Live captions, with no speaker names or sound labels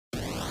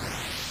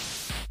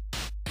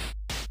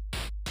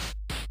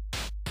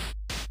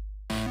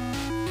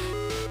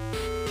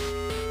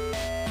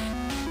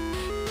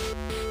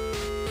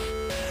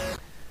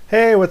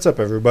Hey, what's up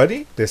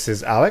everybody? This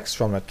is Alex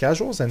from Not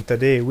Casuals, and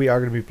today we are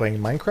going to be playing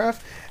Minecraft,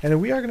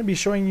 and we are going to be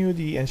showing you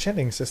the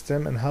enchanting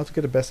system and how to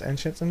get the best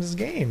enchants in this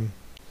game.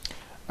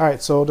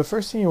 Alright, so the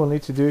first thing you will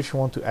need to do if you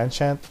want to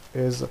enchant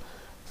is,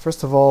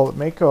 first of all,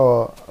 make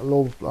a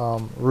little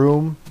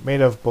room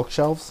made of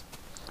bookshelves.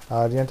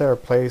 The entire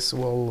place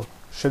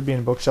should be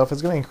in bookshelf.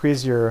 It's going to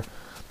increase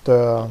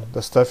the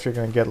stuff you're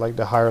going to get, like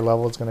the higher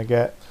level it's going to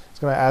get.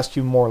 It's going to ask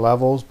you more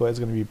levels, but it's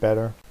going to be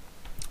better.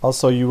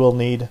 Also, you will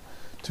need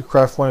to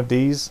craft one of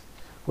these,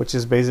 which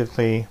is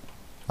basically,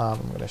 I'm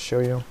going to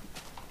show you.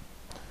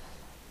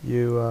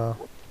 You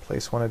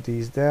place one of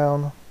these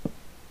down,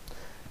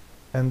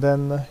 and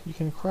then you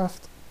can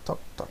craft.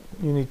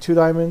 You need 2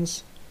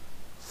 diamonds,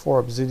 4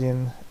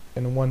 obsidian,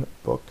 and 1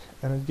 book,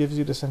 and it gives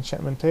you this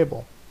enchantment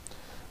table.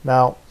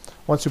 Now,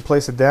 once you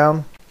place it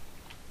down,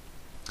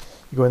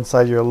 you go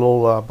inside your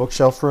little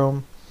bookshelf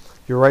room.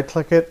 You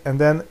right-click it, and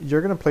then you're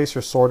going to place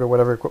your sword or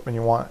whatever equipment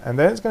you want, and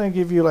then it's going to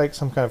give you like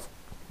some kind of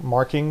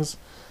markings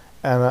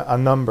and a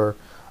number.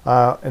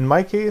 In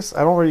my case,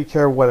 I don't really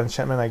care what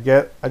enchantment I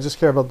get. I just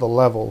care about the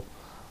level.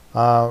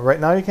 Right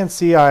now you can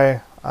see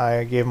I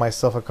gave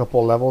myself a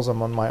couple levels.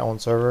 I'm on my own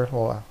server.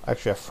 Well,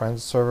 actually a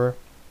friend's server.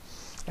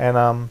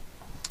 And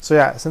so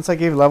yeah, since I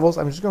gave levels,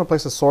 I'm just going to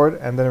place a sword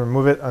and then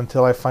remove it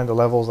until I find the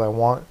levels I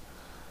want.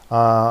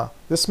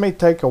 This may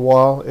take a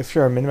while. If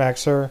you're a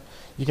min-maxer,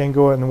 you can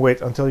go and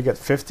wait until you get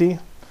 50.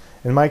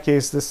 In my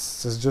case,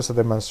 this is just a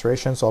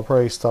demonstration, so I'll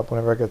probably stop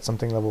whenever I get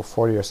something level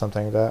 40 or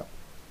something like that.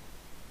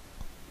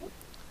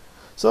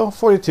 So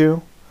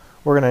 42,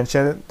 we're going to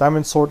enchant it.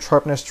 Diamond Sword,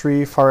 Sharpness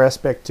 3, Fire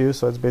Aspect 2,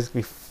 so it's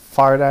basically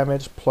fire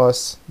damage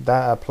plus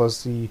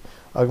the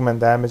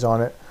augment damage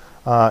on it.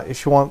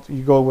 If you want,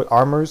 you go with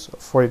armors,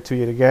 42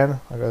 yet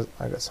again. I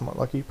got somewhat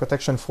lucky.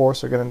 Protection 4,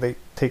 so you're going to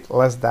take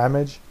less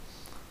damage.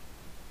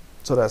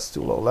 So that's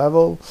too low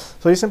level.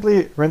 So you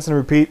simply rinse and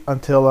repeat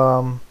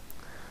until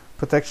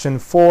Protection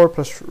 4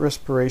 plus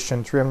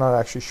Respiration 3. I'm not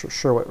actually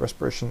sure what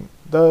Respiration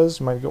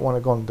does. You might want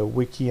to go on the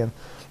wiki and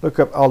look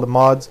up all the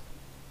mods,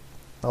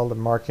 all the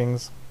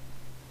markings.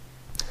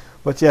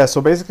 But yeah,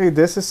 so basically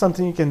this is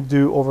something you can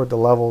do over the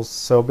levels.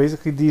 So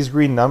basically these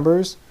green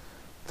numbers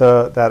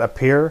that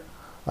appear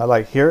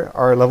like here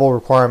are level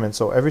requirements.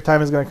 So every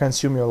time it's going to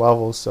consume your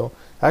levels. So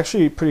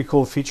actually a pretty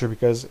cool feature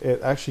because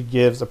it actually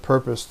gives a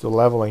purpose to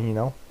leveling, you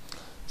know.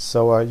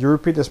 So you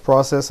repeat this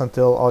process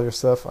until all your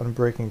stuff on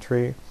Breaking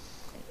Tree,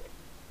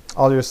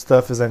 all your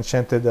stuff is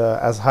enchanted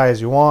as high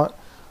as you want.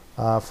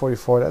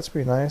 44, that's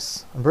pretty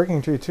nice. I'm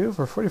Breaking Tree too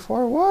for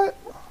 44. What?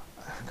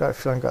 I got a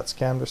feeling I got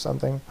scammed or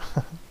something.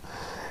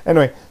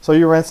 Anyway, so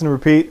you rinse and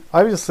repeat.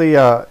 Obviously,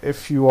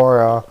 if you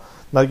are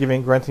not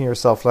granting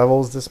yourself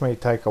levels, this may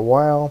take a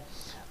while.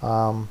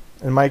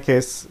 In my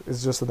case,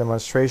 it's just a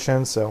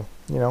demonstration, so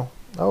you know.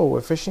 Oh,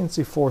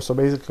 efficiency 4. So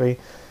basically,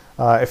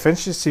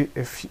 efficiency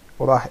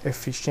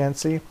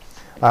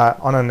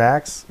on an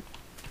axe.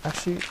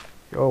 Actually,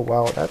 oh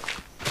wow, that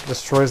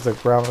destroys the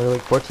ground really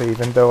quickly,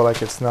 even though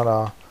like it's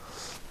not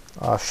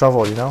a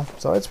shovel, you know.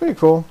 So it's pretty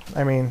cool.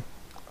 I mean,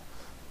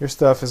 your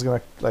stuff is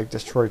gonna like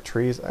destroy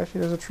trees.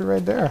 Actually, there's a tree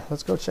right there.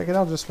 Let's go check it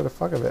out just for the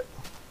fuck of it.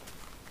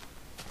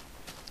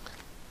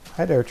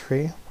 Hi there,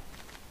 tree.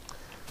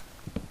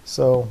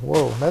 So,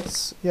 whoa,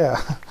 that's,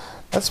 yeah,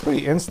 that's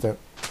pretty instant.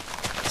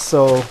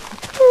 So,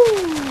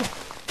 woo,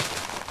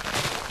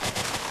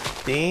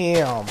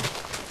 damn.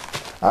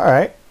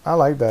 Alright, I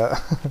like that.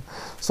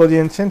 So the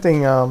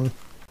enchanting in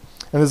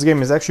this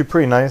game is actually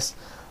pretty nice.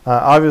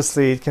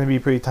 Obviously, it can be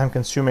pretty time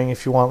consuming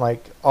if you want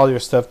like all your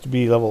stuff to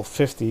be level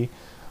 50.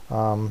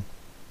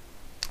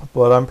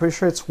 But I'm pretty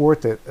sure it's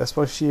worth it,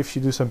 especially if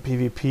you do some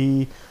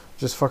PvP,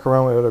 just fuck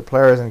around with other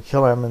players and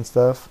kill them and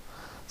stuff.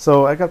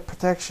 So I got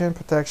protection.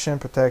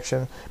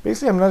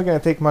 Basically, I'm not going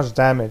to take much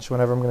damage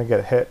whenever I'm going to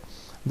get hit.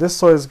 This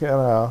sword is going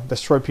to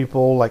destroy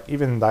people, like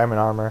even in diamond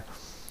armor.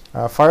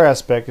 Fire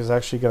Aspect is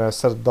actually going to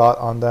set a dot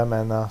on them,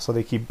 and so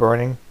they keep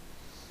burning,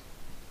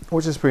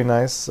 which is pretty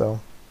nice. So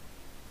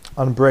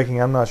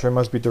Unbreaking, I'm not sure, it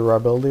must be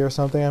durability or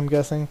something, I'm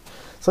guessing.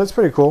 So it's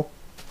pretty cool.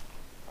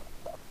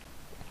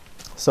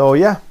 So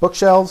yeah,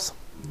 bookshelves,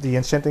 the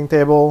enchanting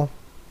table,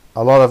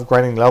 a lot of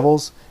grinding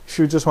levels. If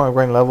you just want to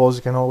grind levels,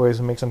 you can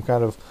always make some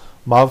kind of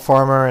mob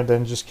farmer and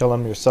then just kill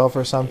them yourself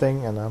or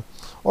something, and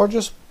or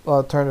just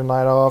turn the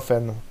night off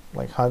and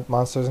like hunt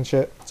monsters and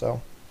shit.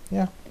 So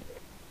yeah.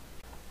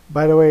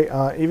 By the way,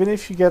 even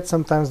if you get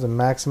sometimes the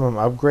maximum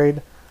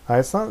upgrade,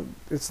 it's not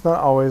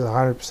always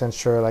 100%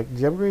 sure. Like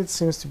the upgrade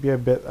seems to be a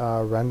bit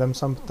random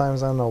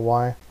sometimes. I don't know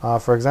why.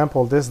 For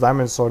example, this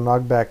diamond sword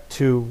knockback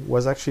 2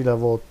 was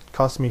actually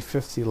cost me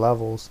 50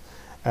 levels,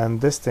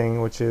 and this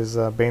thing, which is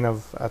Bane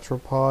of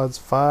Arthropods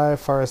 5,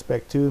 Fire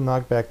Aspect 2,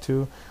 knockback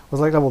 2, was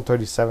like level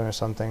 37 or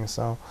something.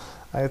 So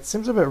it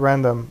seems a bit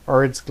random,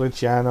 or it's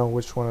glitchy. I don't know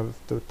which one of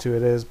the two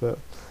it is, but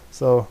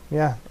so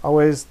yeah,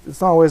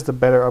 it's not always the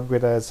better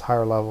upgrade at its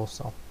higher level.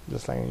 So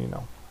just letting you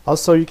know.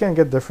 Also, you can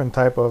get different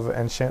type of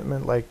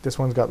enchantment. Like this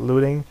one's got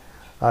looting,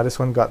 this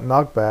one got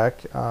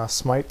knockback,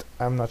 smite.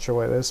 I'm not sure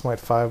what it is, smite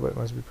 5, but it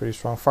must be pretty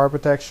strong. Fire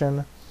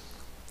protection.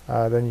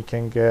 Then you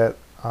can get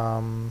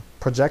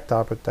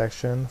projectile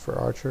protection for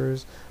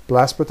archers,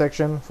 blast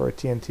protection for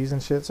TNTs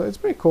and shit. So it's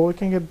pretty cool. You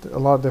can get a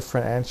lot of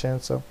different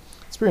enchants. So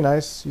it's pretty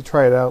nice. You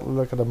try it out,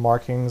 look at the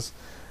markings,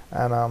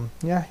 and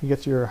yeah, you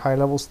get your high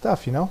level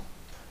stuff, you know.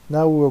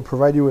 Now we will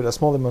provide you with a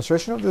small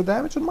demonstration of the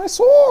damage on my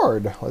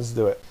sword. Let's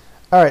do it.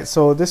 Alright,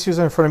 so this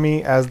user in front of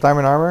me has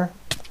diamond armor,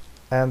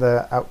 and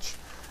ouch.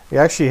 He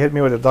actually hit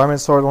me with a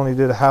diamond sword, only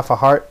did half a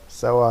heart,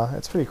 so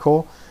it's pretty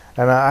cool.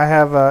 And I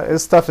have,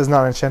 his stuff is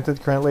not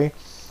enchanted currently,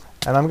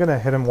 and I'm going to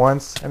hit him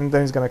once, and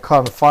then he's going to caught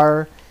on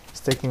fire. He's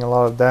taking a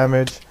lot of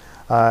damage.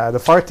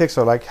 The fire ticks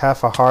are like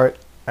half a heart,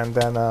 and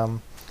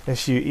then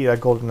if you eat a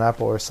golden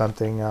apple or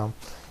something,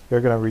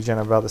 you're going to regen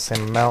about the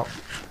same amount.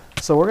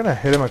 So we're going to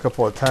hit him a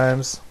couple of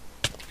times.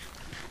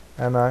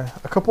 And a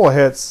couple of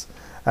hits,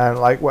 and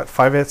like what,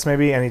 5 hits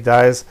maybe, and he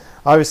dies.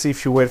 Obviously,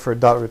 if you wait for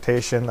dot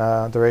rotation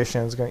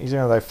duration, he's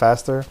gonna die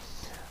faster.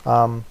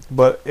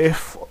 But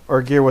if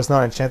our gear was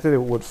not enchanted, it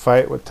would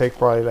take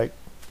probably like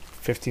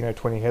 15 or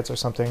 20 hits or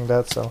something like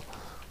that. So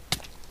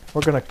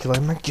we're gonna kill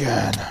him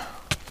again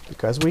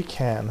because we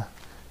can.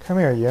 Come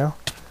here, you.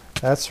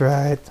 That's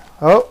right.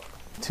 Oh,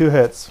 2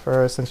 hits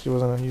for since she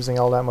wasn't using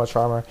all that much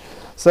armor.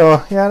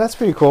 So yeah, that's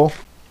pretty cool.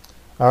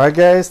 Alright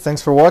guys,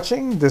 thanks for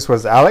watching. This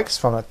was Alex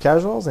from Not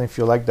Casuals, and if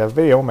you liked that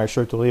video, make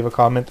sure to leave a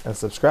comment and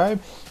subscribe.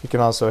 You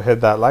can also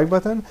hit that like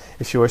button.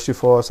 If you wish to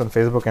follow us on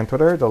Facebook and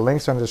Twitter, the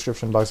links are in the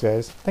description box,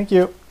 guys. Thank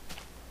you.